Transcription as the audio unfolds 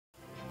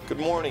Good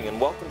morning and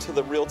welcome to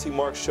the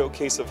RealtyMark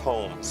Showcase of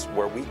Homes,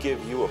 where we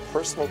give you a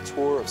personal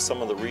tour of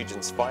some of the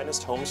region's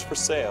finest homes for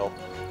sale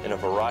in a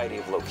variety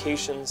of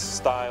locations,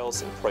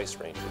 styles, and price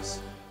ranges.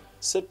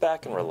 Sit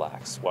back and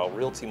relax while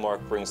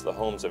RealtyMark brings the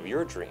homes of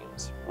your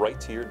dreams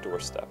right to your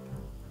doorstep.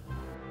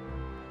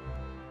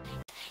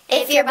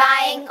 If you're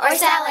buying or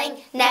selling,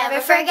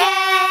 never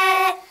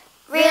forget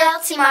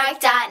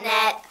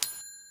RealtyMark.net.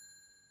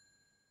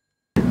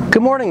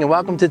 Good morning and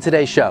welcome to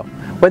today's show.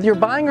 Whether you're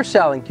buying or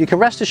selling, you can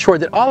rest assured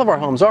that all of our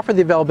homes offer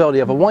the availability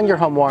of a 1-year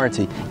home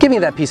warranty, giving you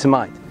that peace of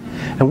mind.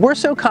 And we're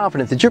so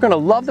confident that you're going to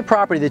love the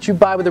property that you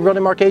buy with a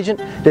RealtyMark agent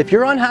that if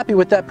you're unhappy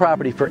with that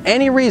property for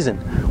any reason,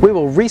 we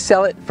will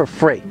resell it for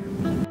free.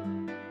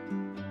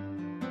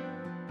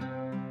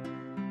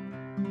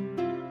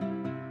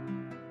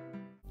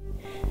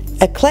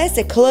 A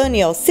classic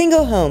colonial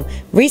single home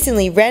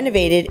recently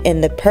renovated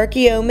in the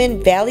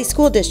Perkiomen Valley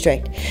School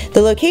District.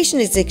 The location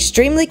is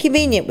extremely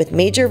convenient with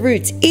major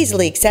routes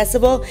easily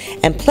accessible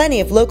and plenty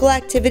of local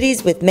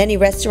activities with many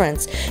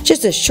restaurants.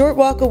 Just a short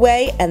walk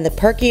away and the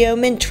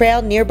Perkiomen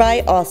Trail nearby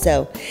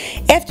also.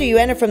 After you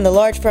enter from the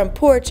large front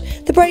porch,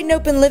 the bright and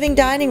open living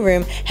dining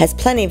room has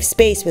plenty of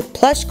space with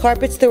plush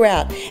carpets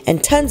throughout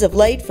and tons of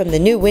light from the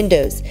new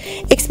windows.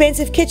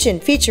 Expansive kitchen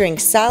featuring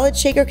solid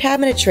shaker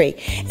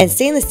cabinetry and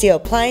stainless steel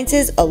appliances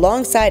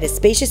alongside a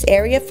spacious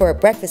area for a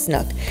breakfast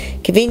nook.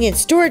 Convenient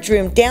storage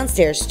room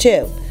downstairs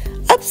too.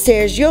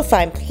 Upstairs you'll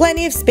find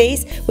plenty of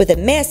space with a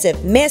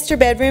massive master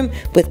bedroom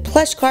with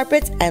plush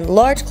carpets and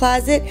large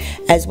closet,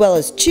 as well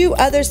as 2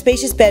 other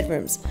spacious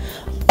bedrooms.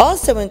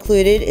 Also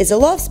included is a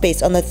loft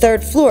space on the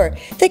 3rd floor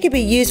that could be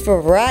used for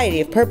a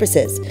variety of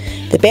purposes.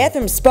 The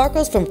bathroom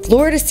sparkles from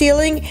floor to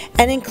ceiling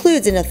and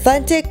includes an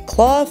authentic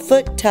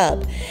clawfoot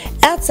tub.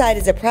 Outside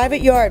is a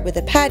private yard with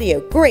a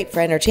patio, great for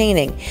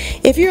entertaining.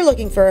 If you're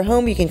looking for a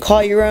home you can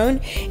call your own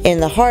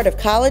in the heart of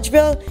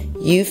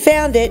Collegeville, you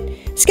found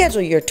it.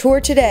 Schedule your tour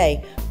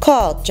today.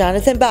 Call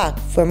Jonathan Bach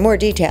for more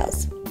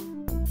details.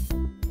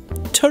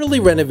 Totally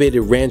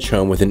renovated ranch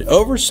home with an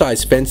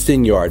oversized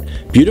fenced-in yard,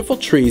 beautiful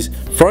trees,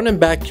 front and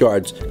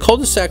backyards,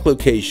 cul-de-sac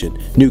location,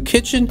 new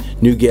kitchen,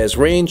 new gas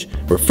range,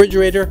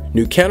 refrigerator,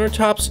 new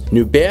countertops,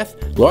 new bath,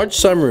 large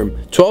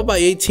sunroom, 12 by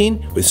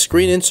 18 with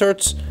screen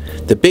inserts.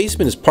 The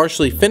basement is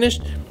partially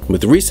finished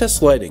with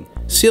recessed lighting,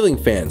 ceiling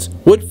fans,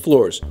 wood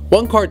floors,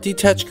 1-car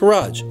detached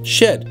garage,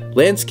 shed,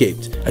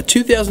 landscaped, a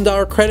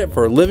 $2,000 credit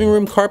for a living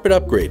room carpet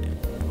upgrade,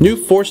 new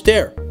forced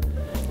air,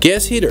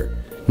 gas heater,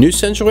 new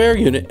central air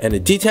unit, and a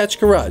detached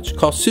garage.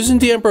 Call Susan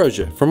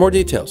D'Ambrosia for more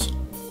details.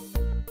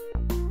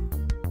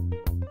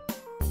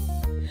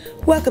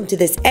 Welcome to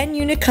this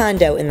N-unit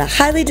condo in the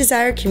highly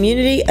desired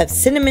community of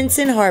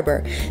Cinnaminson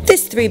Harbor.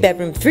 This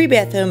 3-bedroom,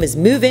 3-bath home is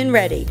move-in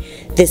ready.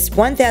 This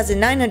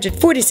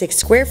 1,946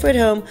 square foot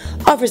home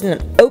offers an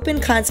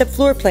open concept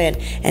floor plan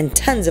and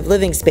tons of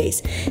living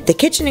space. The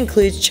kitchen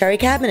includes cherry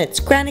cabinets,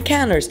 granite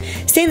counters,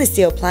 stainless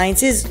steel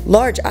appliances,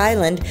 large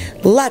island,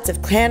 lots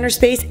of counter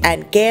space,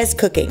 and gas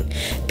cooking.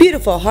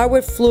 Beautiful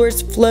hardwood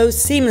floors flow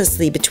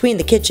seamlessly between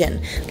the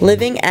kitchen,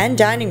 living, and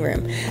dining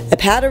room. A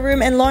powder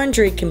room and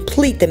laundry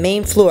complete the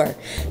main floor.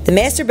 The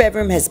master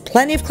bedroom has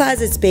plenty of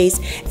closet space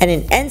and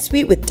an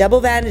ensuite with double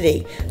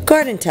vanity,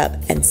 garden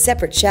tub, and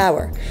separate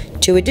shower.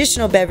 2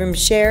 additional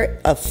bedrooms share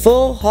a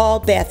full hall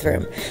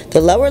bathroom. The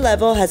lower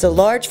level has a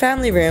large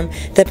family room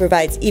that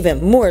provides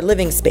even more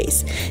living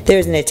space. There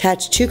is an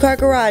attached 2-car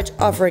garage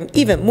offering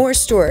even more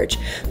storage.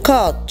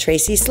 Call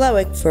Tracy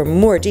Slowick for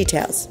more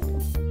details.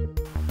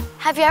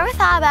 Have you ever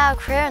thought about a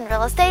career in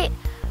real estate?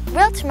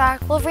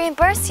 RealtyMark will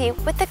reimburse you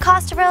with the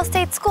cost of real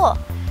estate school.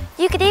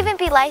 You could even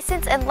be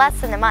licensed in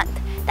less than a month.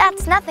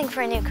 That's nothing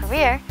for a new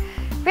career.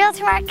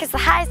 RealtyMark is the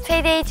highest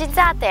paid agents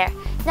out there.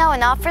 No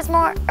one offers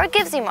more or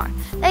gives you more.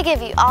 They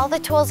give you all the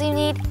tools you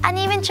need and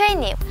even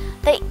train you.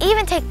 They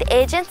even take the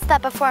agents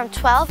that perform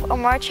 12 or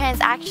more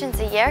transactions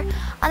a year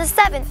on a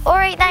 7 or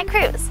 8-night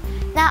cruise.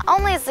 Not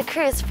only is the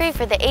cruise free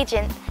for the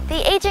agent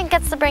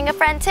gets to bring a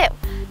friend too.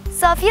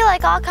 So if you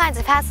like all kinds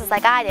of hassles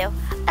like I do,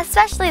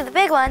 especially the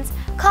big ones,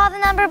 call the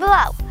number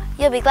below.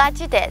 You'll be glad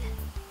you did.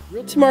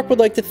 RealtyMark would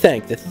like to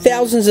thank the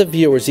thousands of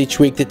viewers each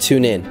week that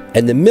tune in,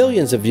 and the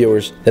millions of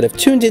viewers that have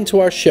tuned into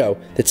our show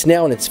that's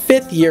now in its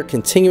 5th year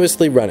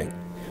continuously running.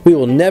 We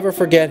will never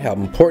forget how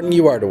important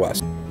you are to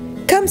us.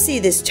 Come see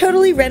this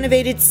totally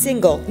renovated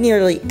single.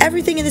 Nearly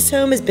everything in this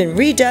home has been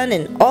redone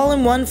and all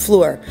in one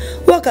floor.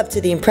 Walk up to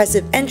the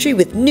impressive entry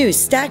with new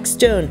stacked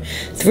stone,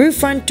 through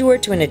front door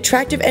to an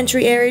attractive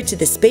entry area to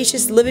the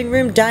spacious living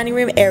room, dining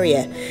room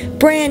area.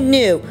 Brand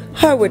new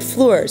hardwood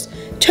floors.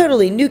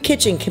 Totally new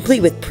kitchen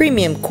complete with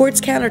premium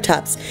quartz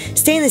countertops,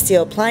 stainless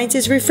steel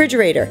appliances,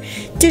 refrigerator,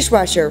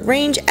 dishwasher,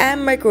 range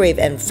and microwave,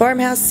 and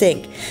farmhouse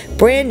sink.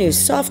 Brand new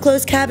soft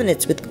close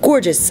cabinets with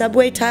gorgeous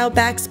subway tile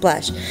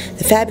backsplash.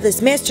 The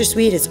fabulous master suite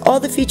suite has all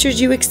the features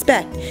you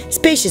expect: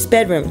 spacious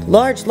bedroom,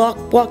 large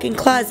walk-in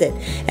closet,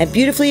 and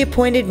beautifully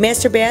appointed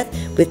master bath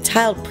with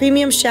tiled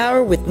premium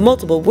shower with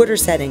multiple water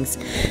settings.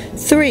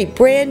 3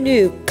 brand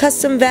new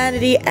custom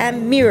vanity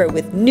and mirror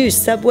with new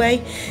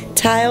subway,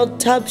 tiled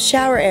tub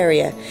shower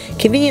area,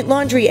 convenient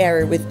laundry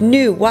area with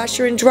new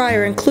washer and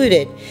dryer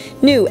included,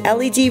 new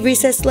LED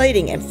recessed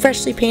lighting and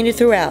freshly painted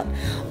throughout.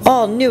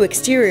 All new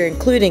exterior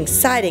including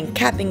siding,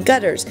 capping,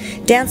 gutters,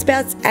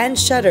 downspouts and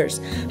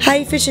shutters, high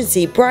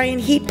efficiency Bryan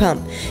heat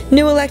pump,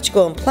 new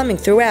electrical and plumbing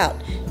throughout,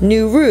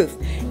 new roof.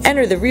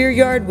 Enter the rear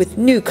yard with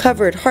new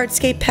covered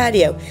hardscape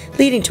patio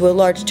leading to a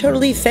large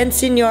totally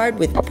fenced-in yard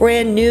with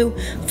brand new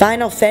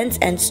vinyl fence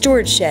and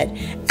storage shed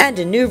and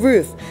a new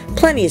roof.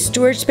 Plenty of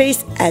storage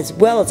space as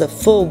well as a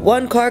full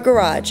 1-car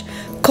garage.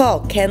 Call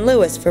Ken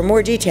Lewis for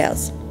more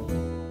details.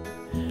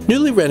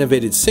 Newly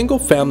renovated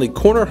single-family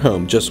corner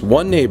home, just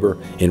one neighbor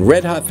in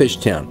Red Hot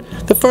Fishtown.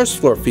 The first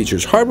floor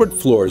features hardwood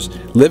floors,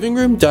 living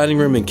room, dining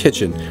room, and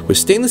kitchen with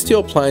stainless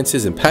steel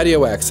appliances and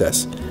patio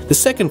access. The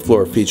second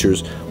floor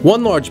features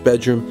one large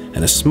bedroom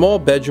and a small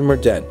bedroom or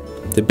den.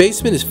 The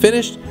basement is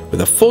finished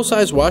with a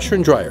full-size washer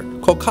and dryer.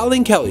 Call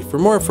Colleen Kelly for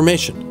more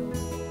information.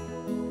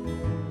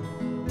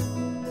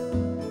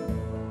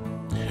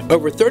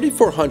 Over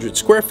 3,400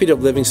 square feet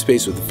of living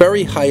space with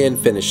very high-end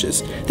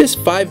finishes. This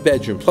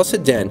 5-bedroom plus a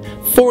den,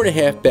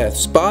 4.5-bath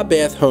spa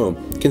bath home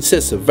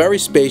consists of very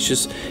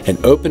spacious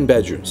and open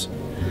bedrooms.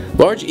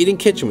 Large eating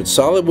kitchen with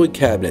solid wood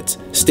cabinets,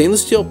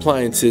 stainless steel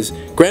appliances,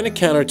 granite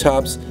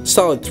countertops,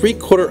 solid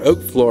 3/4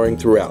 oak flooring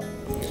throughout.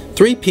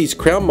 3-piece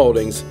crown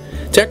moldings,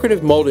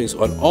 decorative moldings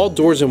on all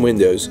doors and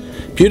windows,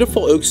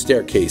 beautiful oak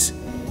staircase.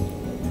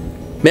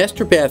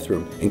 Master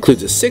bathroom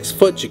includes a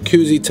 6-foot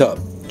jacuzzi tub,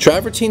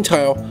 travertine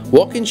tile,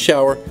 walk-in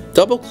shower,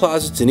 double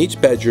closets in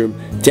each bedroom,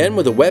 den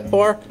with a wet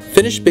bar,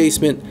 finished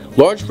basement,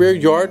 large rear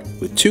yard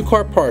with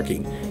 2-car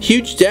parking,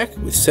 huge deck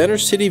with center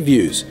city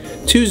views,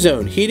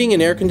 2-zone heating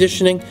and air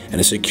conditioning,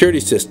 and a security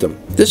system.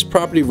 This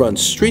property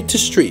runs street to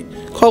street.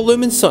 Call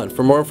Lumen Sun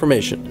for more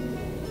information.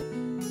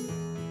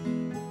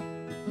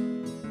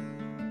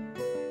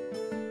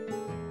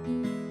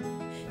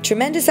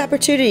 Tremendous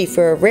opportunity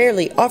for a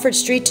rarely offered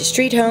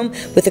street-to-street home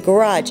with a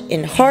garage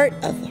in heart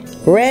of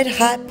Red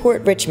Hot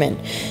Port Richmond.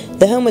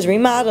 The home was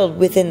remodeled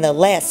within the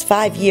last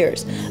 5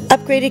 years.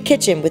 Upgraded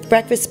kitchen with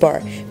breakfast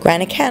bar,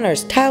 granite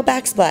counters, tile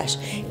backsplash,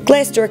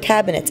 glass door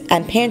cabinets,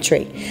 and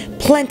pantry.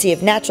 Plenty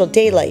of natural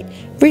daylight.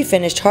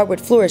 Refinished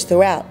hardwood floors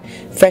throughout.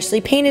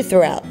 Freshly painted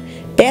throughout.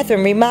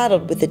 Bathroom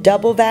remodeled with a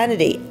double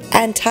vanity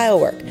and tile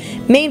work.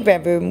 Main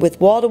bedroom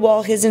with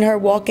wall-to-wall his and her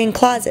walk-in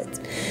closets.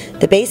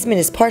 The basement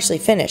is partially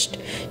finished.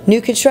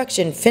 New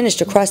construction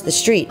finished across the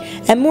street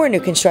and more new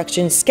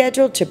construction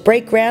scheduled to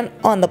break ground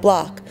on the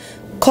block.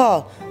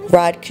 Call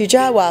Rod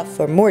Kujawa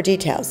for more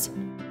details.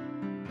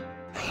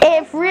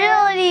 If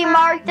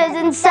RealtyMark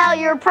doesn't sell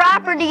your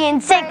property in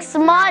 6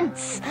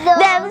 months,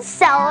 they'll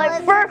sell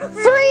it for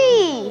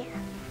free.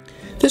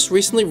 This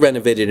recently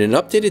renovated and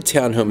updated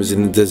townhome is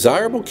in the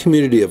desirable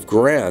community of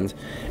Grand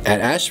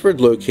at Ashford,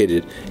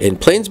 located in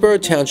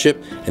Plainsboro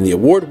Township and the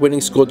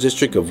award-winning school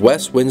district of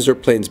West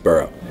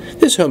Windsor-Plainsboro.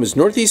 This home is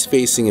northeast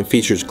facing and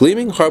features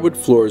gleaming hardwood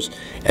floors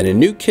and a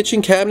new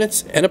kitchen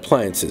cabinets and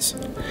appliances.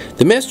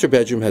 The master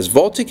bedroom has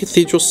vaulted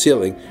cathedral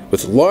ceiling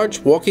with a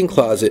large walk-in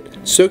closet,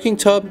 soaking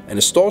tub, and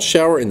a stall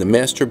shower in the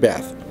master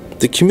bath.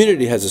 The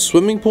community has a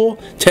swimming pool,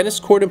 tennis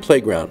court, and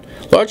playground.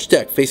 Large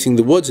deck facing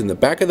the woods in the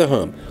back of the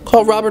home.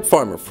 Call Robert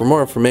Farmer for more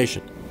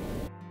information.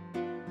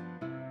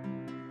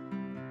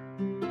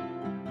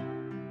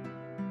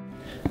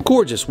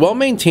 Gorgeous,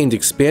 well-maintained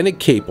expanded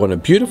cape on a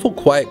beautiful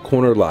quiet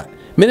corner lot.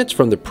 Minutes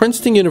from the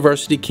Princeton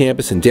University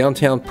campus in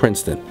downtown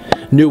Princeton.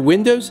 New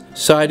windows,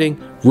 siding,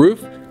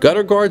 roof,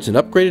 gutter guards, and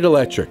upgraded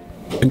electric.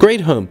 A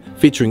great home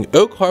featuring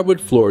oak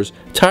hardwood floors,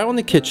 tile in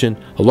the kitchen,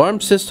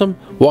 alarm system,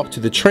 walk to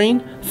the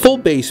train, full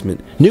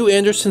basement, new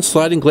Anderson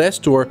sliding glass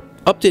door,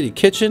 updated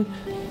kitchen,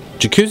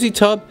 jacuzzi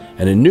tub,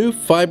 and a new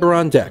fiber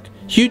on deck.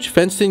 Huge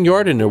fenced-in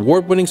yard and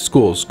award-winning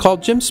schools. Call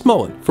Jim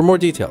Smolin for more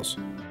details.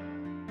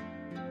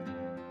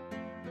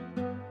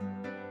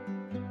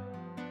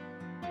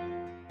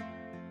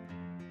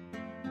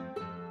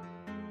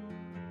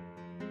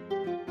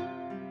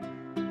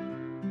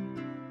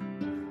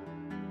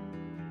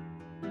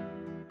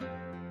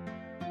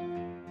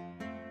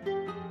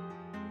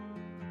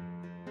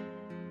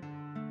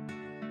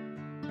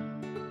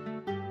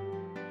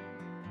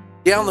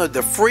 Download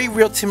the free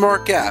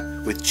RealtyMark app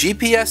with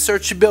GPS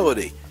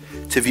searchability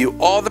to view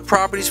all the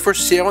properties for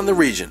sale in the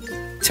region.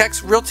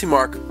 Text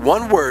RealtyMark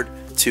one word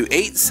to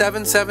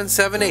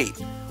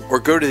 87778 or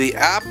go to the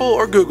Apple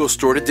or Google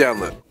store to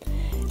download.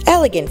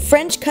 elegant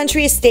French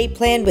country estate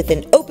plan with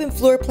an open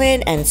floor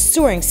plan and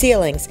soaring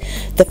ceilings.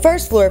 The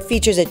first floor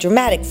features a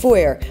dramatic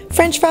foyer,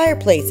 French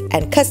fireplace,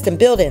 and custom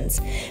build-ins.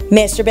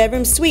 Master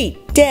bedroom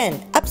suite, den,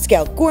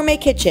 upscale gourmet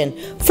kitchen,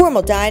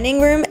 formal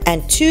dining room,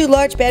 and 2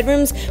 large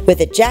bedrooms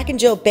with a Jack and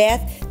Jill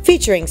bath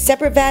featuring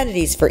separate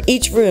vanities for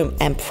each room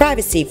and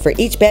privacy for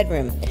each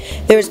bedroom.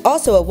 There is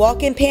also a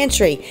walk-in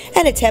pantry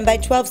and a 10 by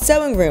 12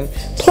 sewing room,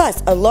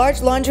 plus a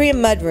large laundry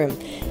and mudroom.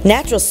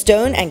 Natural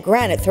stone and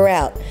granite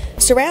throughout.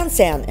 Surround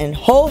sound and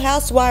whole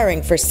house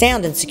wiring for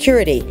sound and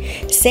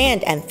security.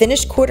 Sand and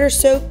finished quarter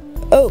soap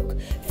oak.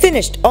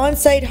 Finished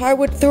on-site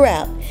hardwood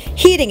throughout.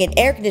 Heating and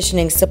air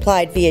conditioning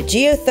supplied via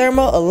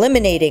geothermal,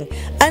 eliminating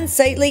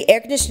unsightly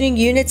air conditioning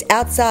units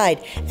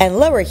outside and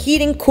lower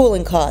heating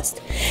cooling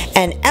cost.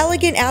 An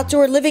elegant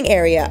outdoor living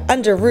area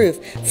under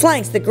roof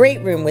flanks the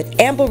great room with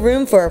ample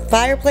room for a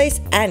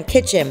fireplace and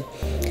kitchen.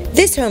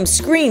 This home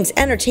screams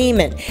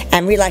entertainment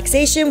and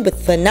relaxation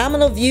with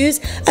phenomenal views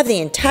of the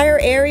entire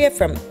area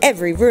from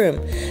every room.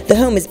 The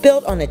home is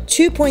built on a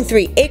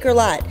 2.3-acre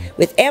lot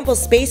with ample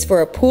space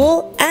for a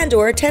pool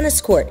and/or a tennis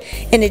court,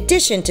 in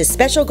addition to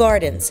special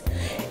gardens.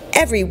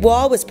 Every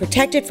wall was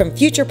protected from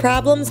future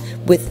problems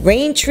with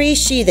rain tree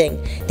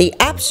sheathing. The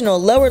optional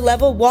lower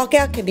level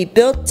walkout can be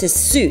built to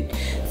suit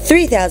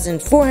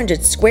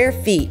 3,400 square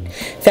feet.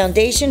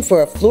 Foundation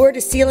for a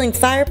floor-to-ceiling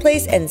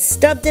fireplace and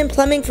stubbed-in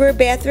plumbing for a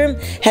bathroom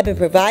have been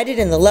provided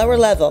in the lower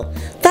level.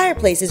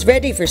 Fireplace is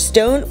ready for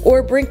stone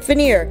or brick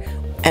veneer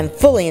and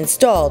fully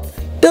installed.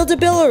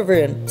 Build-a-billow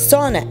room,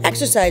 sauna,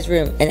 exercise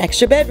room, an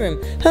extra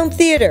bedroom, home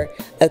theater,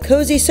 a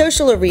cozy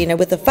social arena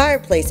with a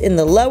fireplace in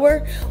the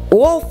lower,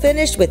 all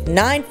finished with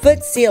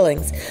 9-foot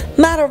ceilings.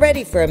 Model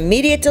ready for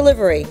immediate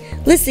delivery.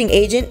 Listing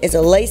agent is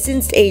a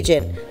licensed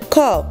agent.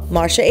 Call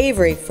Marsha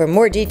Avery for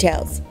more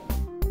details.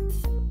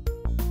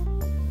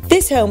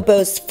 This home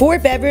boasts 4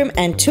 bedroom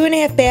and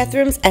 2.5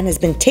 bathrooms and has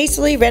been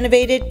tastefully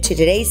renovated to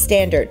today's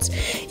standards.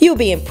 You'll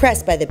be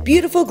impressed by the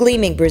beautiful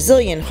gleaming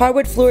Brazilian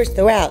hardwood floors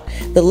throughout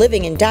the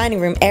living and dining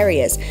room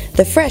areas,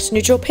 the fresh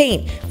neutral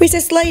paint,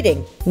 recessed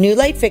lighting, new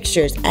light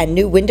fixtures, and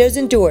new windows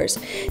and doors.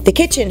 The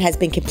kitchen has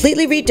been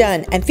completely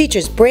redone and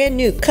features brand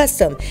new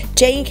custom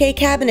J&K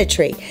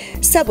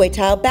cabinetry, subway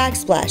tile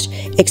backsplash,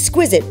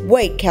 exquisite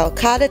white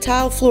Calcutta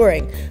tile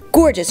flooring,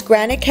 gorgeous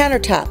granite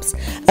countertops,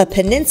 a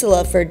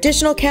peninsula for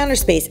additional counter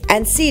space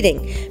and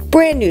seating,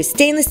 brand new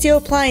stainless steel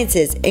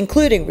appliances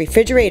including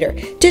refrigerator,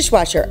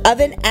 dishwasher,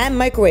 oven, and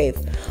microwave.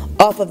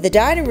 Off of the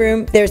dining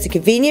room, there's a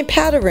convenient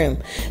powder room.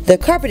 The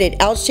carpeted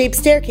L-shaped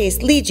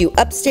staircase leads you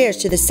upstairs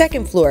to the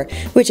second floor,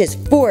 which has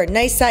 4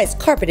 nice-sized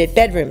carpeted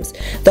bedrooms.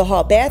 The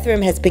hall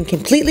bathroom has been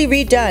completely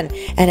redone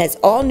and has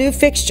all new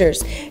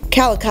fixtures,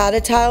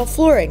 Calcutta tile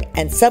flooring,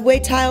 and subway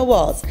tile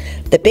walls.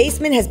 The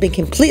basement has been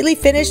completely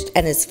finished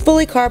and is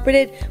fully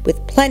carpeted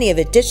with plenty of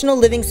additional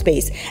living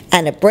space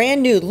and a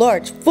brand new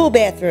large full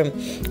bathroom,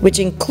 which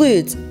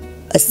includes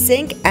a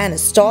sink and a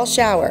stall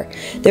shower.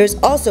 There is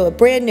also a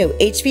brand new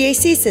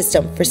HVAC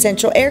system for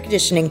central air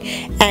conditioning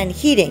and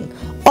heating,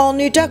 all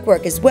new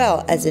ductwork as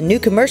well as a new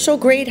commercial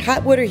grade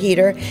hot water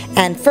heater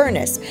and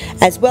furnace,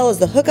 as well as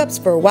the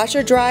hookups for a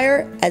washer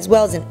dryer, as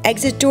well as an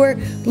exit door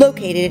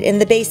located in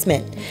the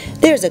basement.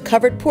 There's a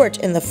covered porch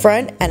in the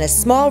front and a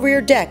small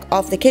rear deck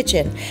off the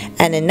kitchen,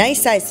 and a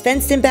nice sized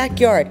fenced in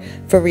backyard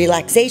for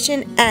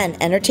relaxation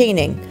and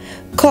entertaining.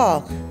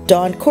 Call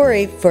Dawn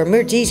Corey for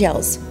more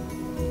details.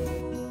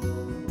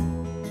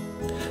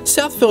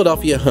 South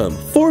Philadelphia home,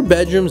 4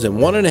 bedrooms and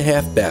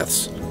 1.5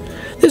 baths.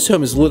 This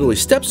home is literally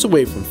steps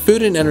away from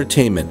food and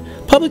entertainment,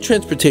 public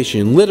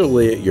transportation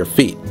literally at your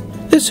feet.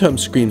 This home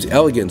screams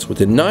elegance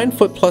with a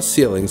 9-foot plus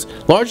ceilings,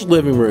 large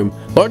living room,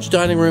 large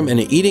dining room, and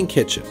an eating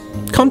kitchen.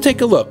 Come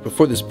take a look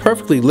before this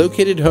perfectly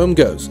located home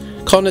goes.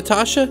 Call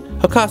Natasha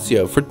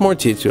Ocasio for more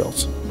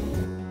details.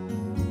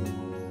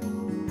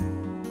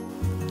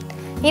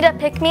 Need a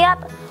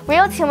pick-me-up?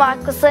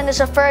 RealtyMark will send a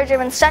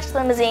chauffeur-driven stretch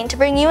limousine to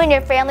bring you and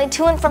your family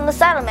to and from the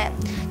settlement.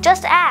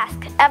 Just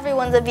ask.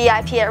 Everyone's a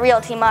VIP at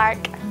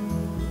RealtyMark.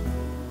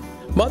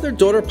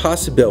 Mother-daughter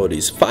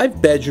possibilities,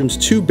 5 bedrooms,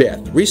 2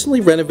 bath,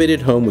 recently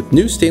renovated home with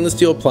new stainless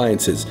steel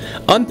appliances,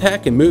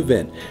 unpack and move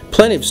in,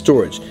 plenty of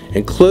storage,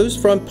 enclosed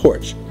front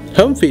porch.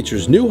 Home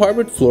features new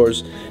hardwood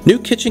floors, new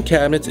kitchen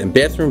cabinets and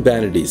bathroom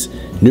vanities,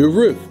 new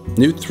roof,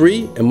 new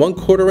 3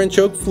 1/4 inch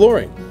oak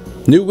flooring,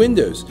 new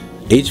windows,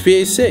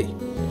 HVAC,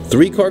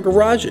 3-car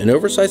garage and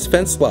oversized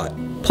fenced lot,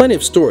 plenty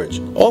of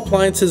storage, all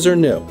appliances are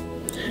new.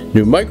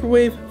 New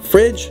microwave,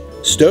 fridge,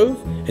 stove,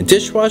 and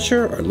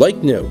dishwasher are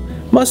like new.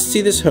 Must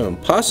see this home,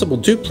 possible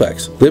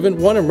duplex, live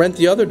in one and rent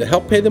the other to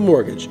help pay the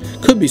mortgage.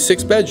 Could be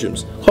 6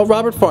 bedrooms. Call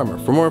Robert Farmer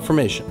for more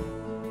information.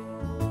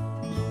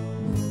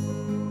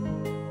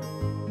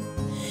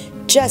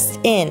 Just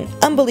in,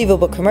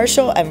 unbelievable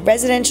commercial and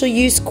residential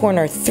use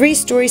corner,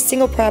 3-story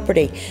single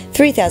property,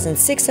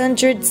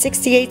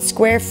 3,668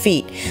 square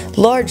feet.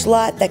 Large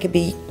lot that could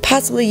be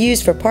possibly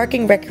used for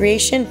parking,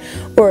 recreation,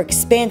 or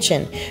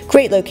expansion.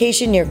 Great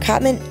location near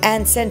Cotman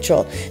and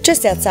Central,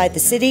 just outside the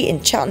city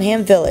in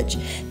Cheltenham Village.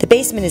 The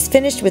basement is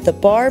finished with a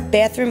bar,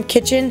 bathroom,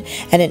 kitchen,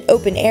 and an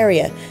open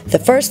area. The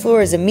first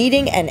floor is a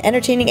meeting and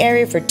entertaining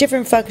area for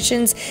different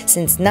functions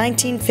since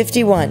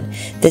 1951.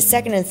 The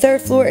second and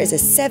third floor is a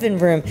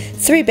 7-room,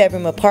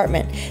 3-bedroom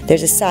apartment.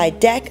 There's a side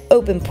deck,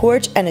 open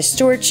porch, and a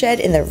storage shed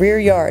in the rear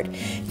yard.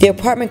 The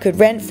apartment could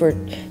rent for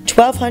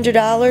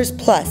 $1,200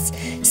 plus,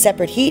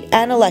 separate heat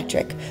and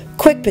electric.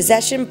 Quick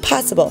possession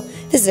possible.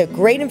 This is a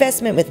great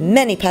investment with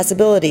many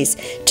possibilities.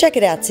 Check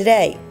it out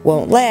today.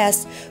 Won't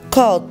last.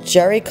 Call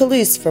Jerry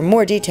Calouse for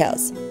more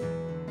details.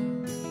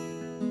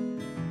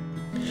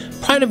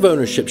 Pride of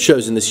ownership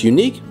shows in this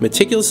unique,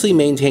 meticulously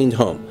maintained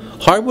home.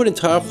 Hardwood and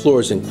tile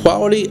floors and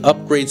quality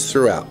upgrades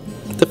throughout.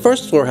 The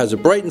first floor has a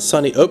bright and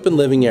sunny open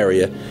living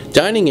area,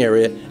 dining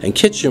area, and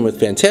kitchen with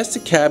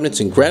fantastic cabinets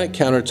and granite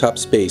countertop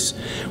space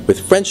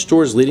with French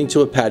doors leading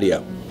to a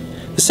patio.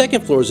 The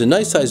second floor is a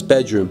nice sized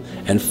bedroom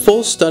and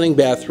full stunning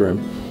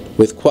bathroom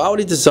with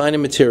quality design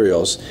and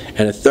materials,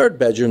 and a third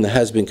bedroom that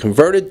has been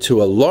converted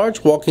to a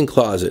large walk-in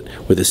closet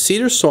with a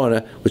cedar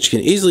sauna which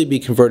can easily be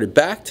converted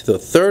back to the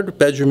third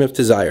bedroom if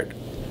desired.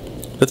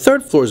 The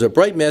third floor is a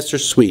bright master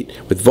suite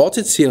with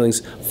vaulted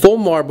ceilings, full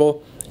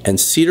marble, and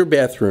cedar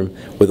bathroom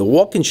with a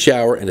walk-in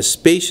shower and a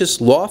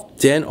spacious loft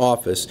den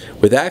office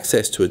with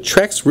access to a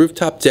Trex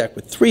rooftop deck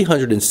with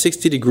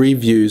 360-degree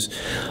views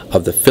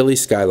of the Philly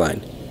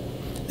skyline.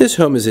 This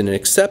home is in an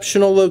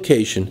exceptional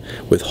location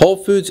with Whole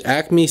Foods,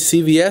 Acme,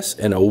 CVS,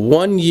 and a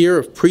 1 year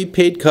of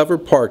prepaid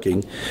covered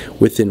parking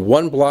within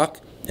 1 block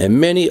and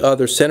many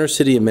other center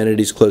city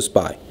amenities close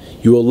by.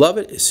 You will love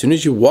it as soon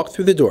as you walk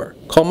through the door.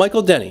 Call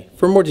Michael Denny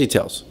for more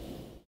details.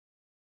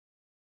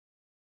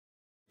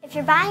 If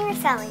you're buying or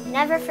selling,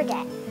 never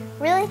forget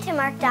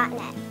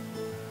RealtyMark.net.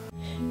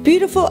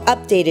 Beautiful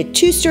updated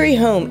 2-story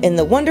home in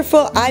the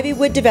wonderful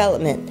Ivywood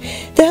development.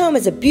 The home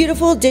is a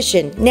beautiful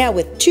addition now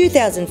with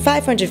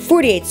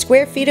 2,548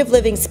 square feet of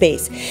living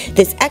space.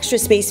 This extra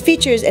space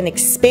features an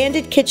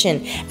expanded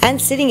kitchen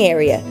and sitting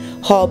area,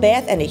 hall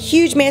bath, and a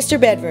huge master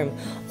bedroom.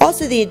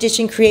 Also, the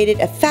addition created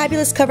a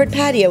fabulous covered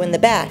patio in the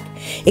back,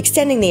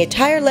 extending the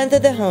entire length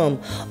of the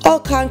home. All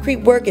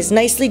concrete work is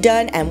nicely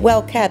done and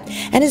well kept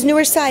and has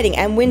newer siding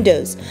and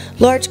windows.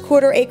 Large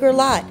 1/4-acre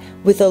lot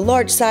with a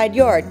large side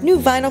yard, new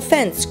vinyl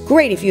fence,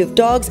 great if you have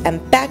dogs,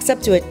 and backs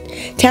up to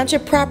a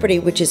township property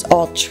which is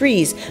all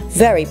trees,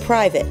 very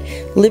private.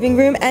 Living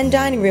room and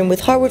dining room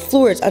with hardwood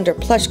floors under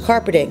plush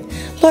carpeting.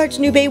 Large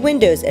new bay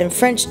windows and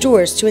French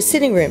doors to a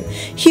sitting room.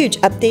 Huge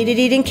updated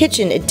eating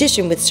kitchen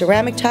addition with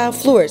ceramic tile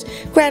floors,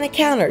 granite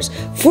counters,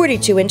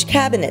 42-inch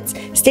cabinets,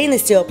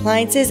 stainless steel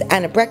appliances,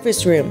 and a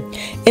breakfast room.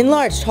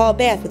 Enlarged hall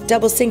bath with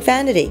double sink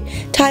vanity,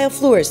 tile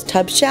floors,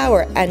 tub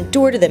shower, and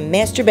door to the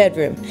master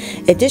bedroom.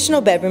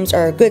 Additional bedrooms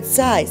are a good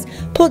size.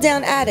 Pull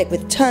down attic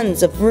with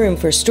tons of room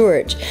for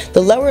storage. The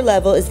lower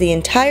level is the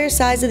entire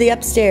size of the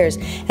upstairs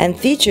and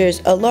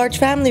features a large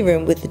family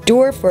room with a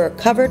door for a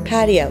covered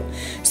patio.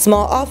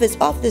 Small office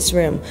off this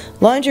room,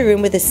 laundry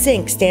room with a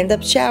sink,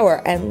 stand-up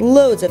shower, and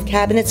loads of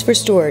cabinets for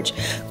storage.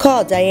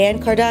 Call Diane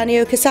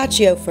Cardanio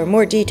Casaccio for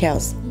more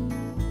details.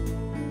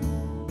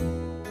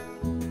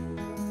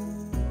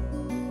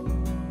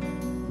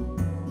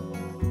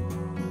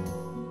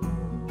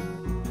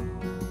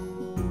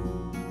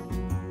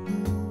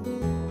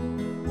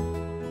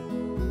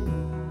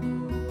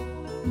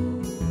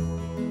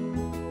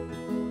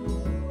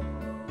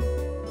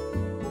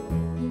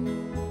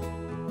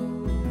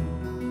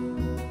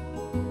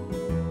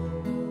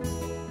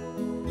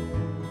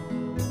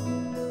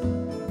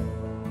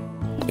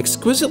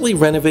 Exquisitely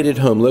renovated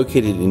home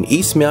located in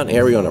East Mount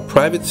area on a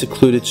private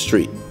secluded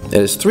street. It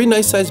has 3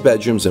 nice sized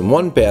bedrooms and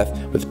 1 bath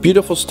with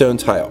beautiful stone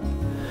tile.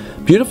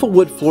 Beautiful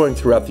wood flooring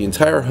throughout the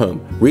entire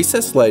home,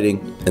 recessed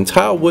lighting, and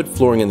tile wood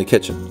flooring in the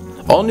kitchen.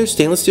 All new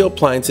stainless steel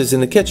appliances in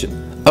the kitchen,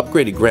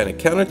 upgraded granite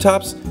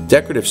countertops,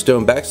 decorative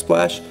stone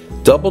backsplash,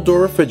 double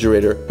door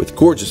refrigerator with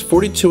gorgeous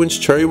 42-inch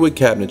cherry wood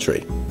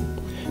cabinetry.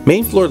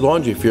 Main floor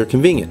laundry for your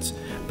convenience,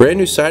 brand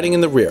new siding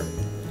in the rear.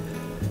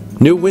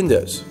 New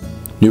windows,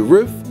 new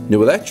roof,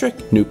 new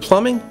electric, new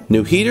plumbing,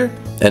 new heater,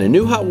 and a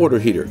new hot water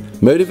heater.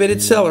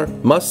 Motivated seller,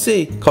 must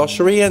see. Call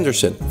Cherie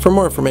Anderson for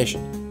more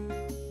information.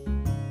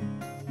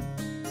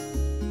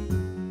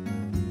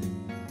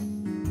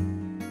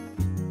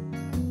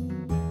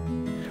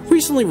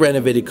 Recently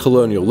renovated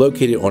Colonial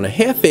located on a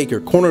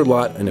half-acre corner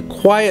lot in a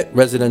quiet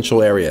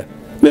residential area.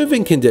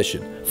 Move-in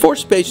condition, 4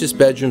 spacious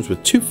bedrooms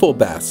with 2 full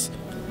baths.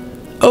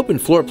 Open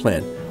floor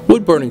plan,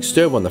 wood-burning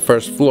stove on the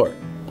first floor.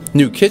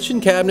 New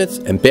kitchen cabinets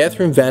and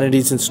bathroom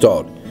vanities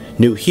installed.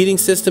 New heating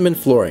system and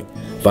flooring.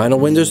 Vinyl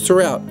windows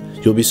throughout.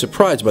 You'll be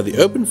surprised by the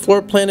open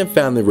floor plan and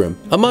family room.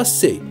 A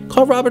must-see.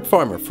 Call Robert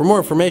Farmer for more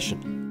information.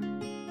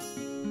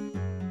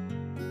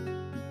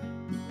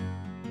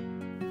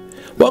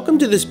 Welcome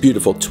to this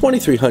beautiful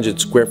 2,300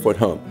 square foot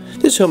home.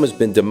 This home has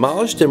been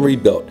demolished and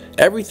rebuilt.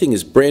 Everything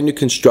is brand new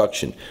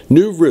construction.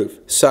 New roof,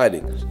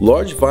 siding,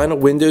 large vinyl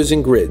windows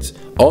and grids,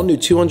 all new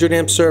 200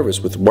 amp service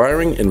with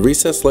wiring and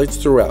recessed lights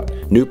throughout,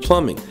 new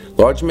plumbing,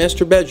 large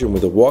master bedroom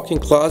with a walk-in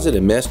closet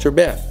and master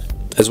bath,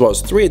 as well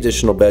as 3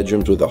 additional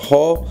bedrooms with a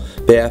hall,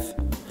 bath,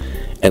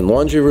 and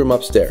laundry room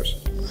upstairs.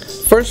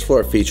 First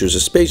floor features a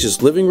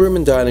spacious living room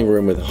and dining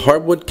room with a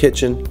hardwood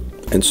kitchen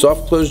and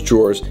soft closed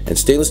drawers and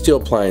stainless steel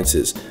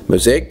appliances,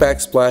 mosaic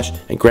backsplash,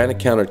 and granite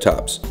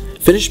countertops.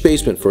 Finished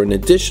basement for an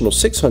additional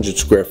 600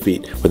 square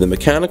feet with a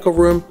mechanical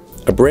room,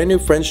 a brand new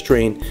French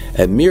drain,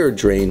 and mirror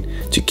drain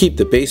to keep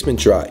the basement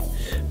dry.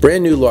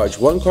 Brand new large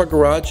 1-car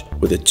garage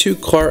with a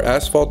 2-car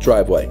asphalt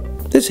driveway.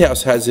 This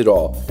house has it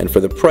all, and for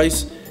the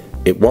price,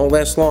 it won't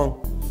last long.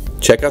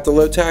 Check out the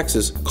low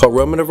taxes. Call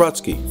Roman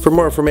Avrutsky for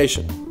more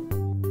information.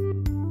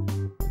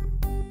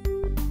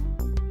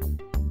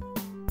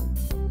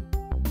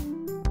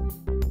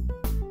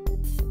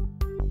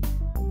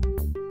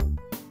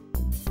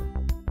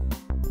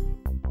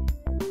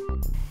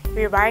 If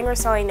you're buying or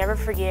selling, never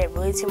forget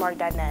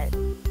RealtyMark.net.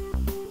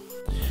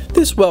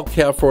 This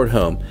well-cared-for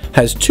home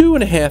has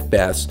 2.5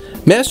 baths,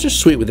 master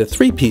suite with a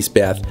 3-piece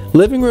bath,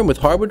 living room with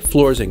hardwood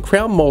floors and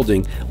crown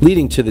molding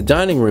leading to the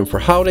dining room for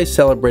holiday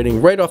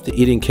celebrating right off the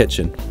eating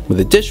kitchen.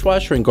 With a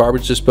dishwasher and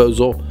garbage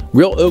disposal,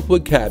 real oak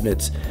wood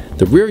cabinets,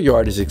 the rear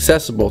yard is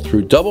accessible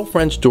through double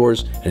French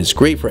doors and is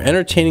great for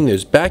entertaining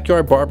those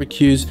backyard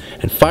barbecues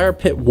and fire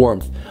pit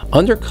warmth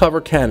under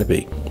cover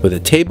canopy with a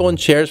table and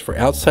chairs for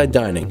outside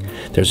dining.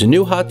 There's a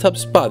new hot tub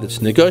spot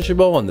that's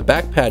negotiable on the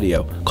back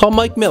patio. Call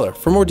Mike Miller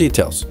for more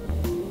details.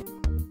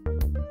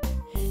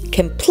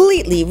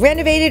 Completely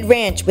renovated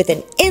ranch with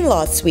an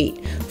in-law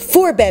suite.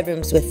 4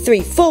 bedrooms with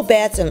 3 full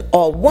baths on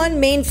all 1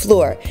 main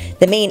floor.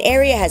 The main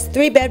area has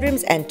 3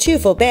 bedrooms and 2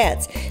 full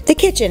baths. The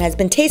kitchen has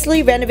been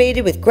tastefully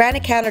renovated with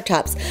granite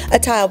countertops, a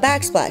tile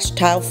backsplash,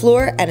 tile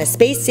floor, and a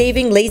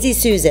space-saving Lazy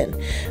Susan.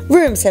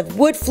 Rooms have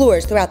wood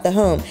floors throughout the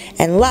home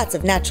and lots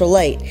of natural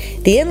light.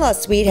 The in-law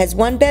suite has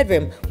 1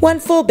 bedroom, 1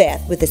 full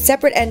bath with a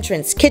separate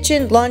entrance,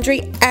 kitchen,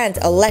 laundry, and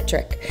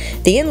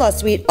electric. The in-law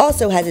suite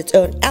also has its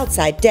own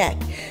outside deck.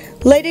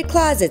 Lighted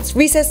closets,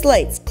 recessed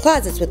lights,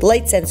 closets with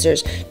light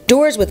sensors,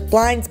 doors with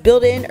blinds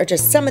built in are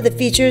just some of the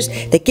features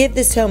that give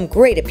this home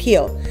great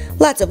appeal.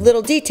 Lots of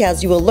little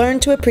details you will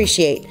learn to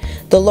appreciate.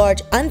 The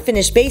large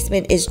unfinished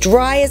basement is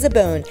dry as a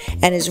bone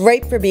and is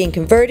ripe for being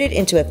converted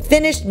into a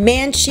finished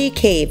man-she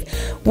cave,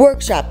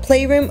 workshop,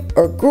 playroom,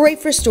 or great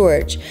for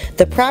storage.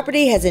 The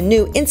property has a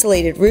new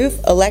insulated roof,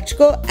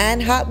 electrical,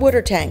 and hot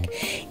water tank.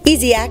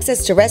 Easy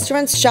access to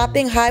restaurants,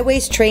 shopping,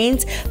 highways,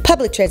 trains,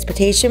 public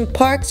transportation,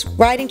 parks,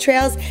 riding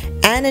trails,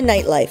 and a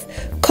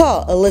nightlife.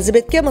 Call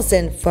Elizabeth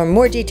Gimelson for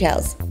more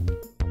details.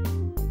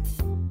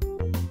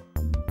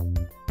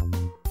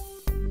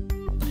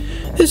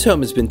 This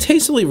home has been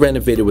tastefully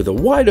renovated with a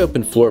wide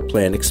open floor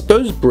plan,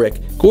 exposed brick,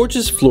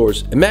 gorgeous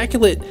floors,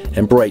 immaculate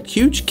and bright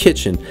huge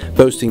kitchen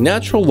boasting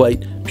natural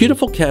light,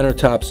 beautiful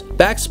countertops,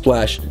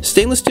 backsplash,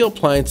 stainless steel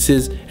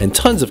appliances, and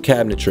tons of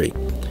cabinetry.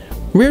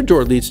 Rear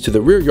door leads to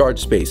the rear yard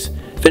space,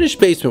 finished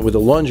basement with a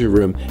laundry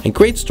room and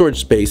great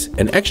storage space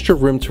and extra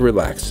room to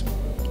relax.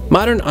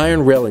 Modern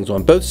iron railings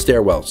on both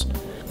stairwells.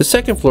 The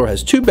second floor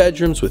has 2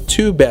 bedrooms with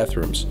 2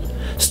 bathrooms.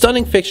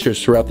 Stunning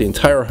fixtures throughout the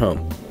entire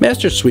home.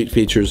 Master suite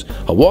features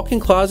a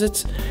walk-in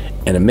closets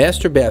and a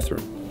master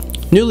bathroom.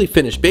 Newly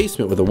finished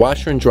basement with a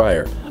washer and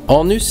dryer.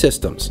 All new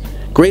systems.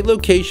 Great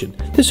location.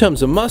 This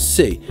home's a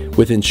must-see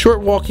within short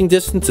walking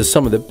distance to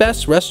some of the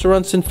best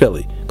restaurants in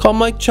Philly. Call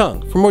Mike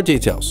Chung for more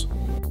details.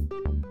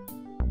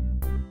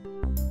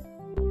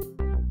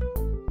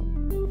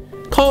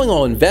 Calling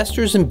all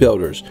investors and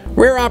builders.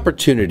 Rare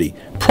opportunity.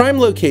 Prime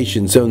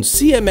location, zone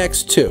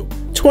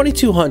CMX2.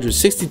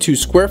 2,262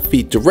 square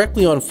feet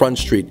directly on Front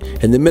Street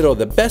in the middle of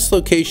the best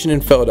location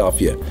in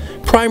Philadelphia.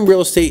 Prime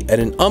real estate at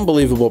an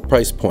unbelievable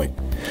price point.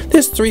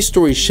 This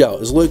 3-story shell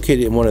is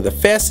located in one of the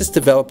fastest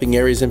developing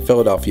areas in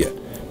Philadelphia.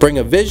 Bring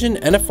a vision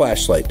and a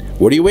flashlight.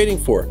 What are you waiting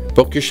for?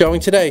 Book your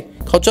showing today.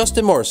 Call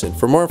Justin Morrison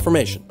for more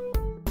information.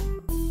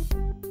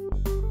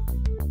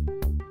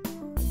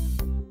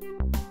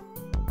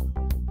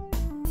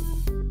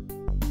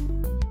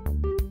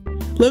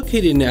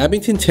 Located in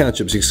Abington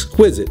Township's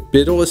exquisite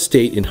Biddle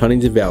Estate in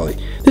Huntington Valley,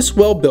 this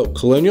well-built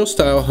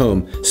colonial-style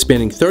home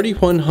spanning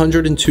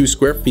 3,102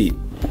 square feet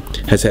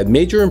has had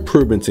major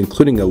improvements,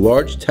 including a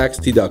large tax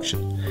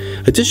deduction.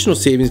 Additional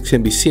savings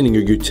can be seen in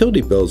your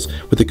utility bills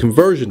with the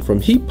conversion from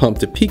heat pump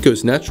to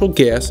Pico's natural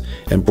gas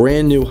and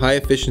brand new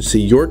high-efficiency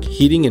York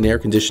heating and air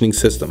conditioning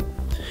system,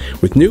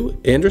 with new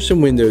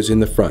Anderson windows in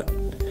the front.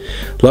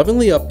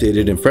 Lovingly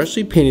updated and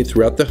freshly painted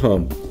throughout the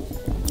home,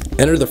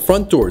 enter the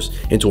front doors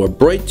into a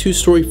bright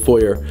 2-story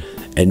foyer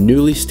and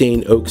newly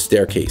stained oak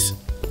staircase.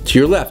 To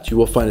your left, you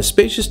will find a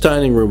spacious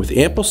dining room with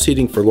ample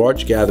seating for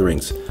large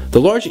gatherings.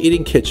 The large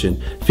eating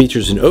kitchen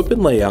features an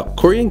open layout,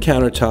 Korean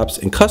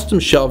countertops, and custom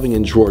shelving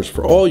and drawers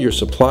for all your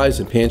supplies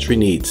and pantry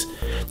needs.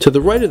 To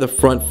the right of the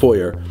front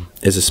foyer,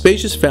 is a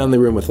spacious family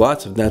room with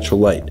lots of natural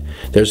light.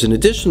 There's an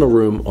additional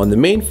room on the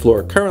main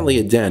floor, currently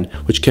a den,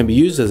 which can be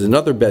used as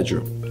another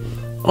bedroom.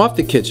 Off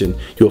the kitchen,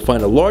 you'll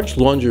find a large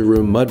laundry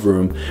room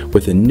mudroom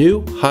with a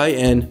new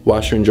high-end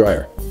washer and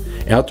dryer.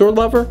 Outdoor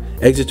lover,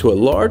 exit to a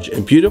large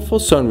and beautiful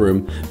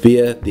sunroom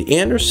via the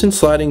Anderson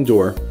sliding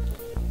door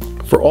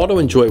for all to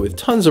enjoy, with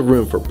tons of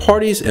room for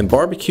parties and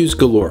barbecues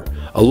galore.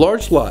 A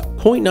large lot,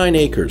 0.9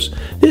 acres.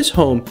 This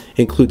home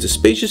includes a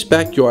spacious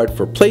backyard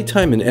for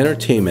playtime and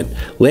entertainment,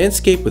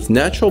 landscaped with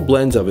natural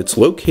blends of its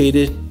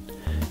located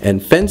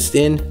and fenced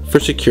in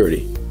for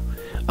security.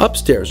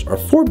 Upstairs are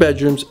 4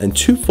 bedrooms and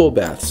 2 full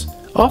baths.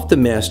 Off the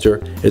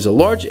master is a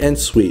large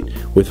ensuite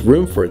with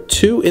room for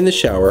 2 in the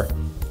shower,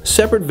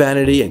 separate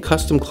vanity and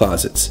custom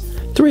closets.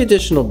 3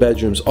 additional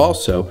bedrooms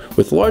also,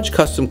 with large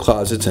custom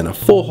closets and a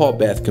full hall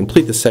bath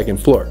complete the second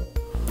floor.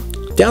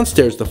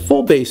 Downstairs, the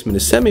full basement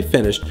is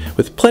semi-finished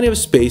with plenty of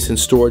space and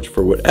storage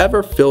for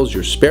whatever fills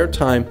your spare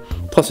time,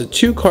 plus a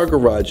 2-car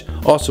garage,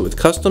 also with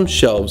custom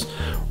shelves,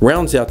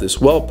 rounds out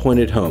this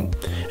well-appointed home.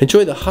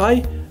 Enjoy the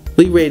highly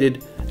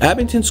rated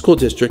Abington School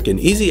District and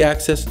easy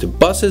access to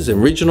buses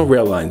and regional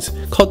rail lines.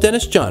 Call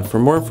Dennis John for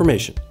more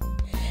information.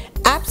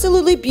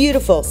 Absolutely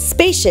beautiful,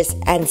 spacious,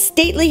 and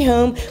stately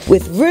home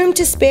with room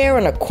to spare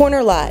on a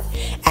corner lot.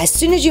 As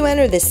soon as you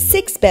enter this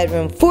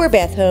 6-bedroom,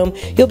 4-bath home,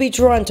 you'll be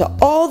drawn to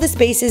all the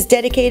spaces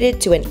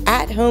dedicated to an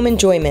at-home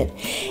enjoyment.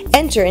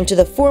 Enter into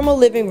the formal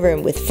living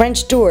room with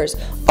French doors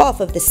off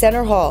of the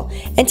center hall,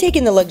 and take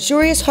in the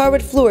luxurious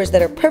hardwood floors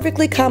that are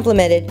perfectly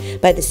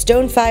complemented by the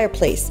stone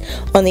fireplace.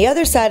 On the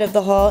other side of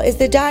the hall is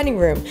the dining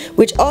room,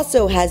 which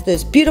also has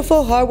those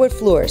beautiful hardwood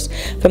floors.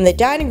 From the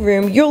dining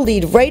room, you'll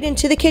lead right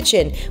into the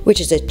kitchen, which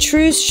is a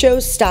true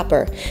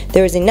showstopper.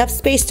 There is enough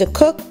space to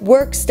cook,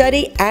 work,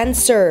 study, and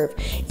serve.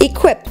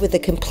 Equipped with a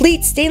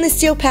complete stainless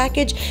steel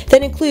package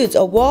that includes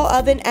a wall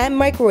oven and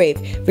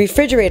microwave,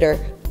 refrigerator,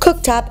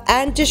 cooktop,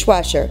 and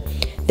dishwasher.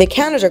 The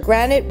counters are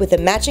granite with a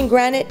matching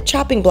granite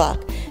chopping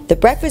block. The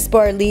breakfast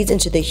bar leads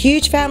into the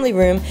huge family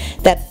room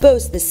that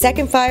boasts the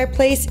second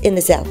fireplace in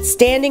this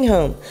outstanding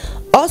home.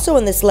 Also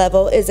on this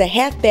level is a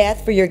half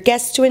bath for your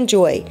guests to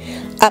enjoy.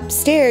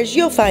 Upstairs,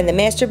 you'll find the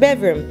master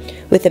bedroom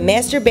with a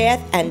master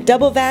bath and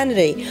double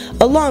vanity,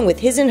 along with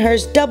his and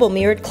hers double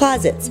mirrored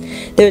closets.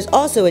 There is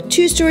also a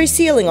 2-story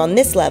ceiling on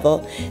this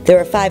level. There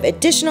are 5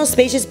 additional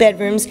spacious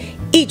bedrooms,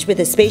 each with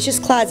a spacious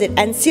closet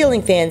and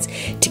ceiling fans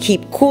to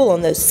keep cool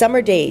on those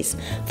summer days.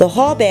 The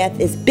hall bath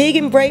is big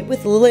and bright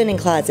with a linen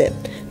closet.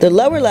 The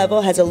lower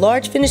level has a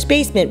large finished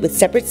basement with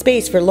separate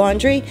space for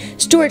laundry,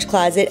 storage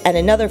closet, and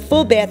another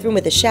full bathroom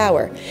with a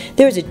shower.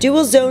 There is a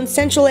dual zone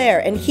central air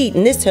and heat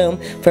in this home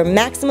for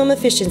maximum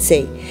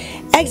efficiency.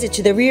 Exit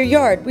to the rear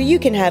yard where you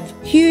can have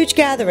huge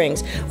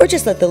gatherings or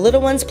just let the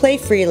little ones play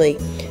freely.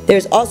 There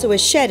is also a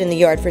shed in the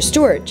yard for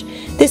storage.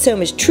 This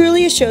home is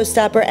truly a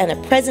showstopper and a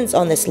presence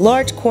on this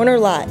large corner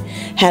lot.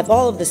 Have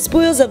all of the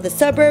spoils of the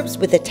suburbs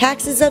with the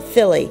taxes of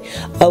Philly.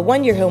 A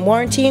 1-year home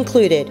warranty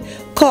included.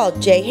 Call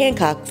Jay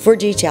Hancock for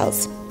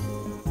details.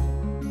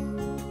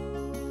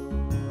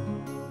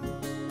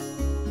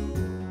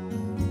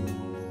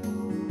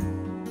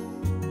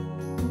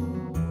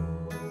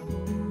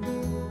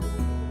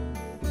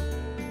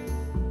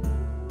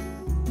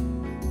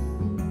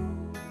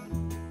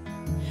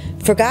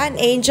 Forgotten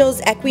Angels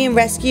Equine and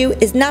Rescue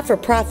is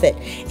not-for-profit,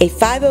 a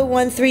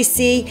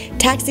 501(c)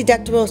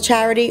 tax-deductible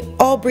charity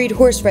all-breed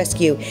horse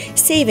rescue,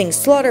 saving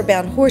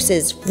slaughter-bound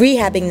horses,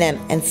 rehabbing them,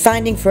 and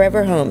finding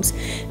forever homes.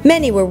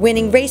 Many were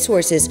winning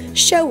racehorses,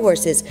 show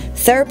horses,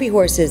 therapy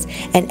horses,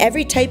 and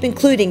every type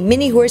including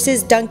mini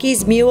horses,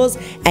 donkeys, mules,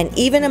 and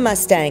even a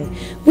Mustang.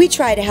 We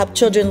try to help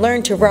children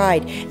learn to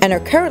ride and are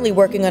currently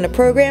working on a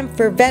program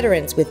for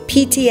veterans with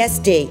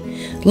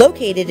PTSD.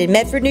 Located in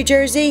Medford, New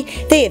Jersey,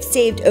 they have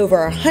saved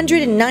over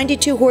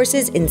 192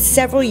 horses in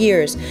several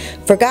years.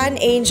 Forgotten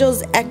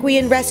Angels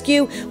Equine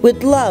Rescue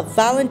would love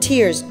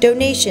volunteers,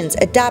 donations,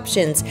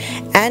 adoptions,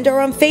 and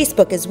are on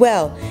Facebook as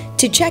well.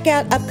 To check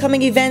out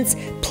upcoming events,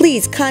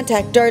 please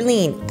contact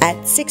Darlene at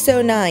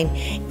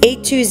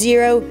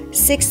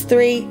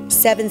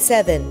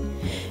 609-820-6377.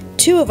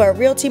 2 of our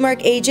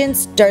RealtyMark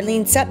agents,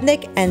 Darlene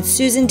Supnick and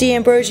Susan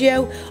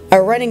D'Ambrosio,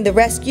 are running the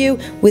rescue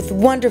with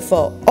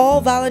wonderful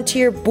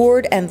all-volunteer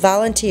board and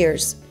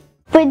volunteers.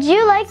 Would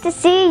you like to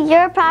see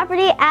your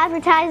property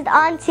advertised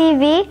on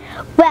TV?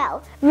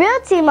 Well,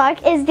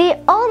 RealtyMark is the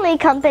only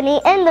company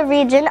in the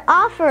region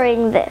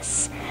offering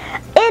this.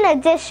 In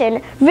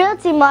addition,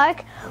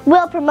 RealtyMark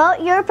will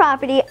promote your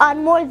property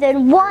on more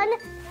than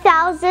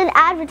 1,000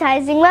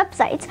 advertising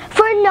websites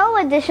for no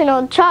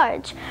additional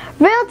charge.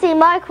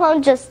 RealtyMark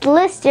won't just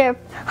list your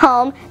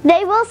home,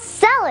 they will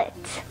sell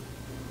it.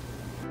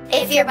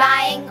 If you're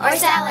buying or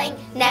selling,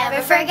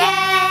 never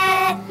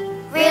forget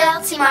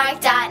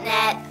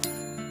RealtyMark.net.